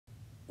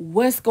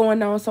What's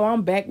going on? So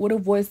I'm back with a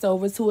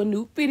voiceover to a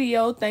new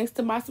video. Thanks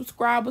to my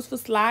subscribers for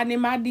sliding in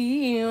my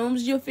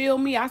DMs. You feel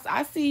me? I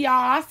see y'all.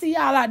 I see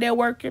y'all out there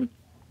working.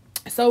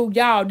 So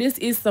y'all, this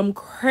is some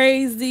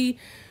crazy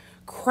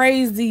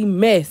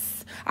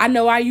mess. I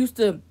know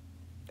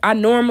I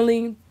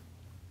normally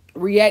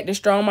react to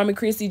Strong Mommy,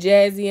 Chrissy,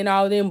 Jazzy, and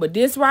all of them, but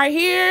this right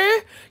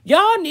here,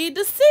 y'all need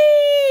to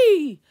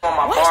see. On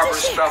my barber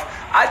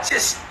stuff, I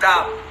just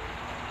stopped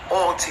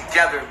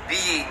altogether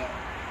being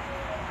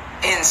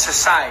in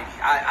society.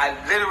 I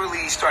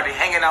literally started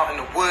hanging out in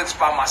the woods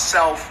by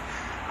myself.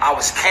 I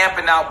was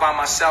camping out by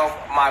myself.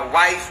 My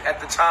wife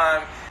at the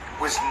time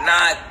was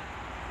not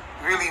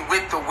really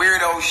with the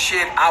weirdo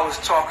shit I was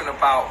talking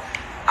about.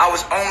 I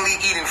was only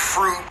eating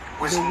fruit,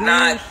 was the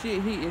not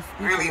shit he is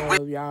really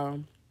with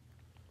y'all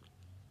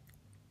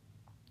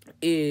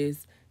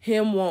is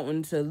him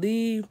wanting to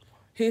leave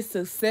his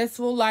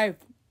successful life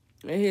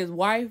and his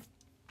wife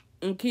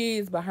and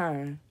kids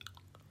behind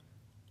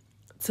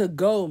to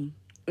go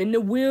in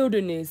the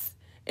wilderness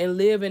and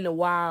live in the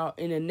wild,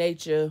 in the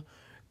nature,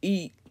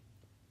 eat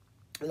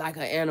like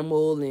an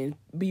animal and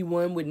be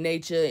one with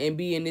nature and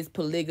be in this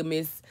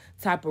polygamous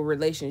type of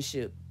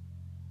relationship.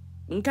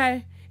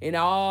 Okay? And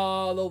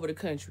all over the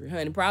country,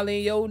 honey.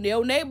 Probably in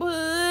your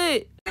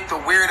neighborhood. The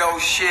weirdo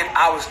shit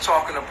I was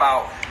talking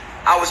about.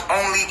 I was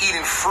only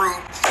eating fruit.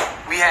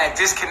 We had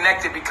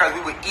disconnected because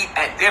we would eat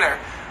at dinner,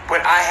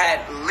 but I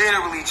had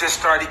literally just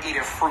started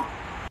eating fruit.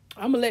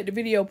 I'm going to let the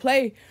video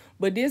play,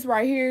 but this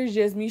right here is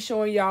just me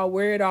showing y'all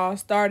where it all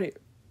started.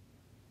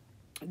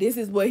 This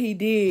is what he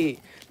did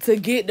to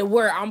get to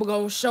where I'm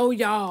going to show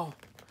y'all.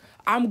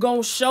 I'm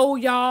going to show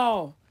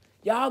y'all.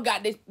 Y'all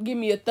got to give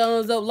me a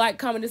thumbs up, like,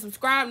 comment, and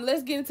subscribe.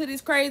 Let's get into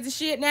this crazy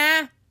shit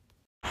now.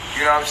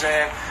 You know what I'm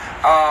saying?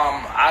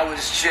 I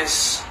was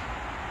just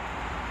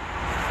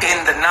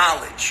in the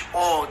knowledge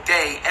all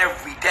day,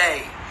 every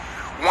day,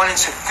 wanting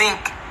to think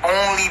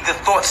only the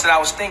thoughts that I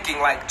was thinking.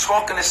 Like,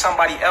 talking to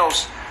somebody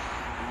else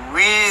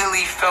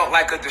really felt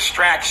like a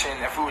distraction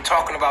if we were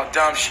talking about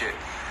dumb shit.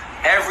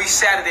 Every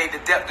Saturday,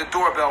 the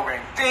doorbell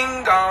rang.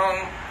 Ding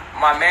dong.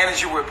 My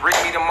manager would bring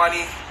me the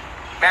money.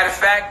 Matter of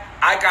fact,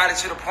 I got it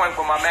to the point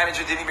where my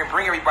manager didn't even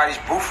bring everybody's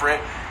booth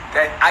rent,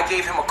 that I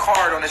gave him a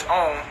card on his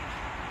own.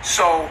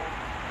 So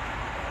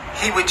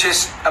he would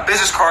just, a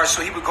business card,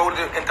 so he would go to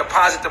and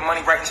deposit the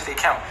money right into the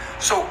account.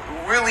 So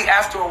really,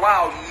 after a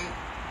while,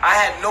 I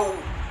had no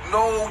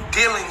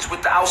dealings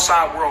with the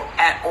outside world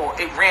at all.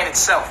 It ran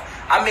itself.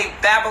 I made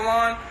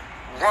Babylon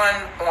run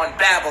on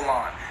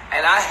Babylon.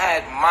 And I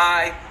had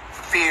my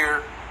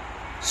fear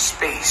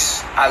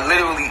space. I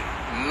literally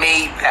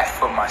made that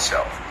for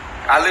myself.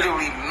 I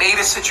literally made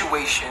a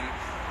situation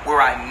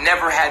where I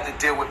never had to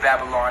deal with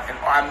Babylon, and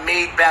I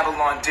made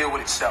Babylon deal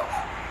with itself.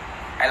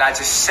 And I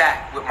just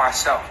sat with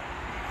myself.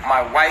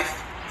 My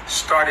wife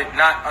started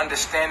not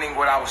understanding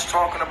what I was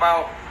talking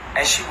about,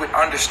 and she would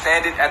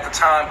understand it at the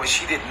time, but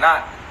she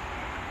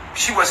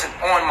wasn't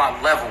on my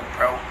level,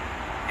 bro.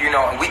 You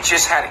know, and we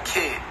just had a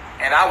kid,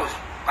 and I was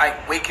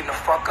like waking the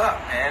fuck up,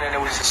 man. And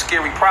it was a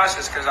scary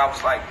process because I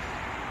was like,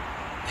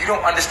 you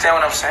don't understand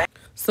what I'm saying?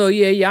 So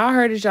yeah, y'all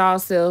heard it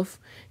yourself.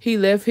 He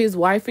left his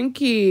wife and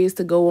kids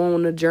to go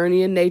on a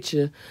journey in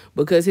nature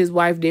because his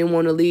wife didn't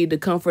want to leave the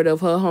comfort of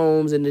her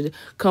homes and the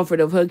comfort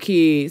of her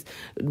kids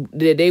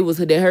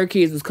that her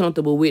kids was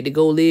comfortable with, to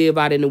go live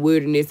out in the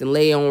wilderness and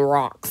lay on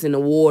rocks in the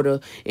water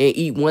and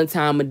eat one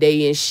time a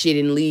day and shit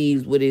and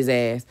leaves with his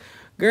ass.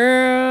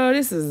 Girl,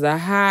 this is a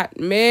hot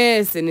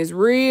mess, and it's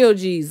real,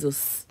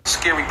 Jesus.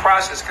 Scary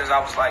process because I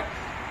was like,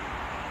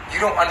 you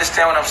don't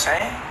understand what I'm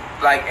saying?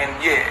 Like, and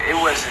yeah,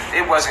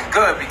 it wasn't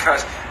good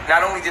because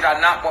not only did I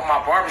not want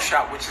my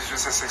barbershop, which is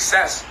just a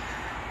success,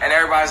 and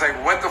everybody's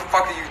like, what the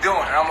fuck are you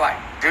doing? And I'm like,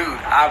 dude,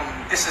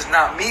 this is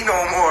not me no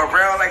more,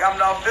 bro. Like, I'm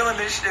not feeling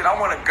this shit. I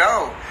want to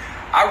go.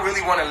 I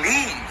really want to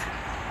leave.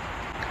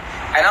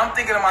 And I'm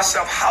thinking to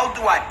myself, how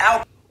do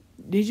I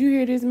Did you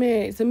hear this,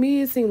 man? To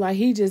me, it seemed like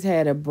he just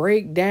had a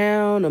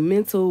breakdown, a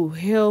mental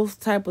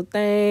health type of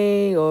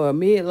thing, or a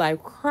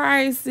midlife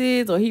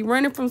crisis, or he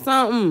running from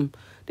something.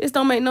 This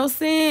don't make no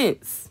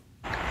sense.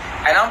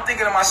 And I'm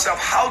thinking to myself,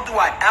 how do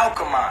I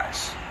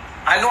alchemize?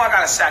 I know I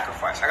got to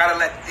sacrifice. I got to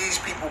let these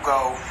people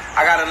go.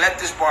 I got to let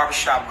this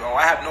barbershop go.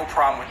 I have no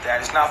problem with that.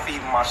 It's not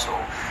feeding my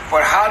soul.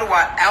 But how do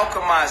I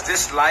alchemize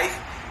this life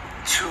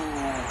to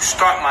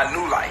start my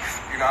new life?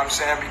 You know what I'm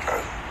saying?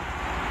 Because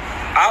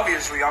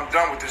obviously I'm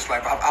done with this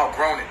life. I've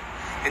outgrown it.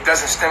 It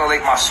doesn't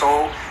stimulate my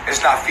soul.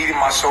 It's not feeding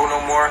my soul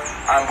no more.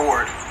 I'm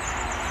bored.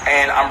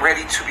 And I'm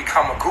ready to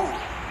become a guru.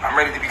 I'm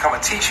ready to become a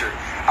teacher.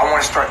 I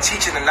want to start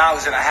teaching the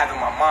knowledge that I have in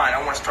my mind. I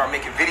want to start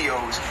making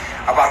videos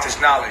about this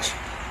knowledge.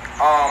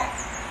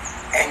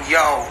 And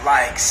yo,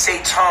 like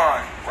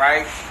Satan,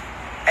 right?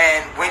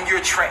 And when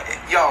you're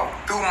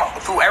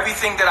through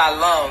everything that I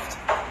loved,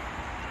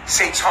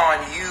 Satan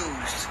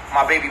used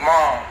my baby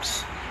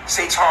moms.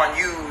 Satan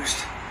used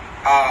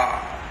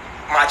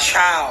my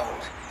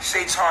child.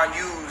 Satan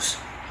used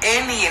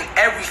any and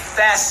every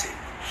facet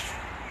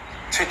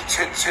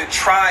to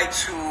try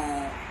to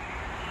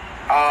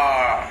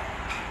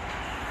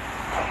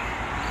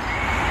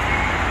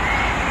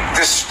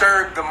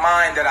disturbed the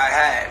mind that I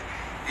had,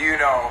 you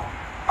know.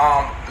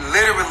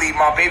 Literally,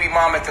 my baby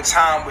mom at the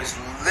time was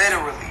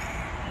literally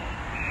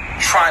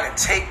trying to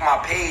take my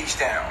page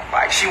down.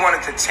 Like, she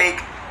wanted to take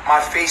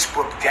my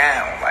Facebook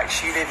down. Like,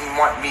 she didn't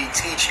want me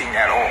teaching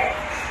at all.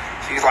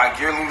 She's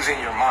like, you're losing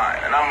your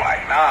mind. And I'm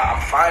like, nah,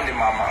 I'm finding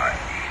my mind.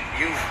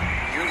 You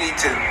need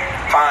to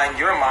find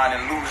your mind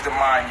and lose the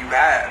mind you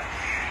have.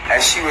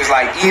 And she was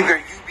like, either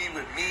you be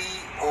with me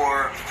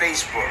or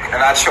Facebook.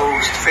 And I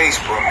chose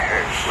Facebook.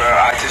 Well,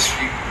 I just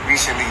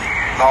recently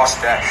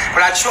lost that.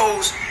 But I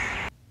chose...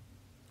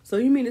 So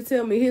you mean to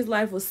tell me his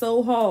life was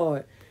so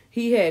hard?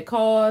 He had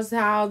cars,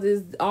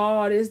 houses,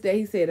 all this, that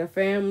he said a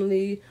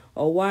family,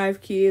 a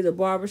wife, kids, a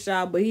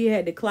barbershop, but he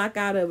had to clock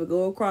out of it,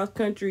 go across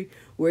country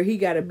where he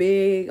got a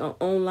big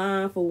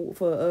online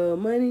for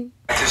money?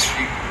 I just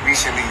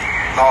recently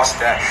lost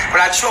that.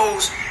 But I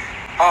chose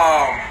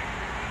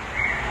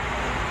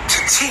to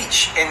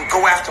teach and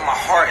go after my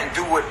heart and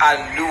do what I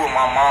knew in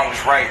my mom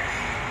was right.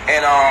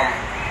 And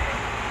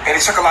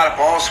it took a lot of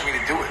balls for me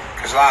to do it,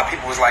 because a lot of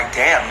people was like,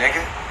 damn,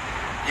 nigga,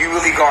 you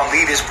really gonna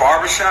leave this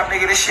barbershop,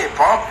 nigga? This shit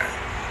bumping.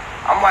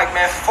 I'm like,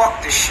 man,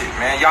 fuck this shit,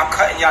 man. Y'all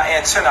cutting y'all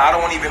antenna. I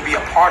don't want to even be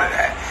a part of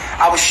that.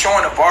 I was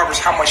showing the barbers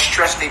how much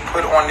stress they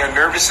put on their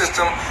nervous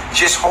system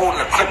just holding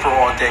a clipper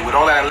all day with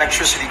all that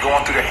electricity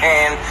going through their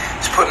hand.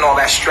 It's putting all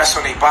that stress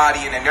on their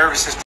body and their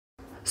nervous system.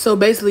 So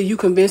basically, you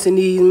convincing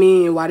these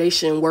men why they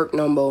shouldn't work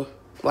no more.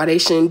 Why they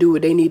shouldn't do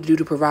what they need to do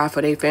to provide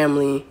for their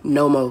family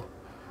no more.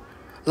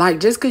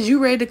 Like, just because you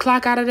ready to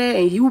clock out of that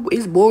and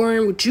it's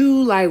boring with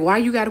you, like, why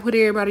you got to put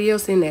everybody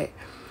else in that?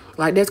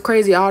 Like, that's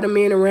crazy. All the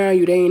men around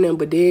you, they ain't nothing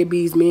but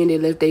deadbeats, men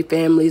that left their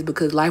families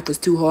because life was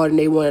too hard and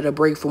they wanted a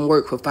break from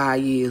work for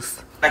 5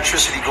 years.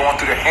 Electricity going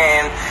through their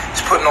hand,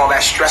 it's putting all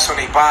that stress on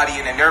their body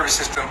and their nervous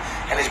system,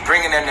 and it's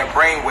bringing in their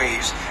brain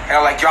waves. And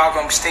I'm like, y'all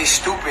gonna stay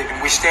stupid,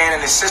 and we're staying in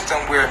this system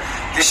where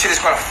this shit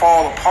is gonna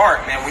fall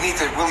apart, man. We need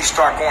to really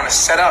start going to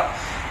set up.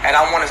 And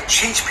I want to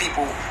teach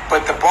people,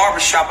 but the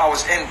barbershop I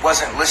was in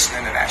wasn't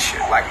listening to that shit.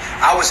 Like,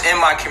 I was in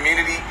my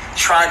community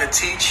trying to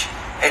teach,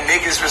 and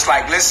niggas was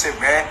like, listen,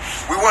 man,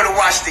 we want to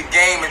watch the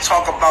game and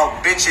talk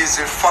about bitches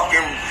and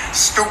fucking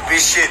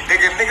stupid shit.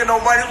 Nigga,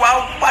 nobody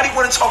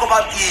want to talk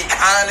about the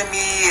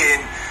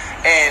economy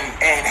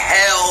and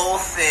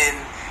health and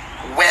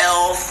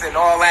wealth and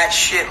all that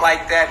shit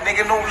like that.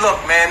 Nigga, no,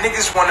 look, man,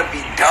 niggas want to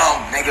be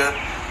dumb, nigga.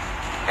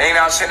 You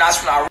know what I'm saying?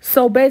 That's when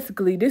So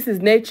basically, this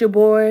is Nature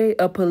Boy,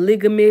 a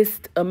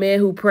polygamist, a man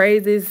who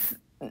praises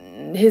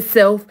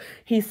himself.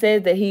 He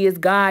says that he is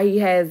God. He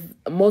has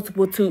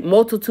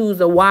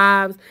multitudes of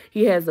wives.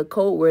 He has a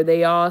cult where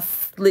they all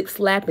slip,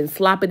 slap, and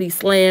sloppity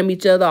slam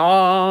each other,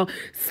 all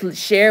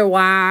share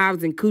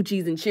wives and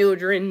coochies and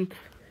children.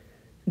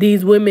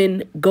 These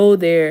women go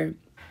there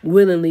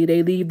willingly.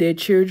 They leave their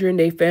children,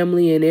 their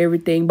family, and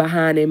everything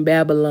behind in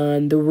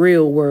Babylon, the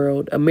real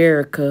world,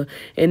 America,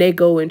 and they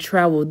go and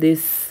travel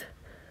this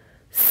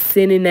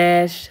sinning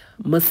ass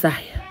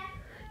Messiah.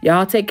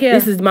 Y'all take care.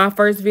 This is my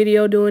first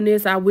video doing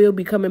this. I will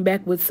be coming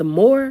back with some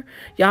more.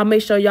 Y'all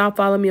make sure y'all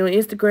follow me on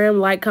Instagram,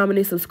 like, comment,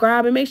 and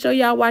subscribe, and make sure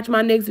y'all watch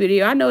my next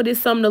video. I know this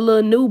is something a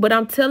little new, but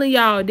I'm telling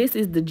y'all, this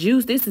is the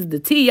juice. This is the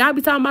tea. Y'all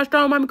be talking about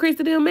Strong Mama Chris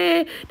to them,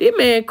 man. This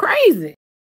man crazy.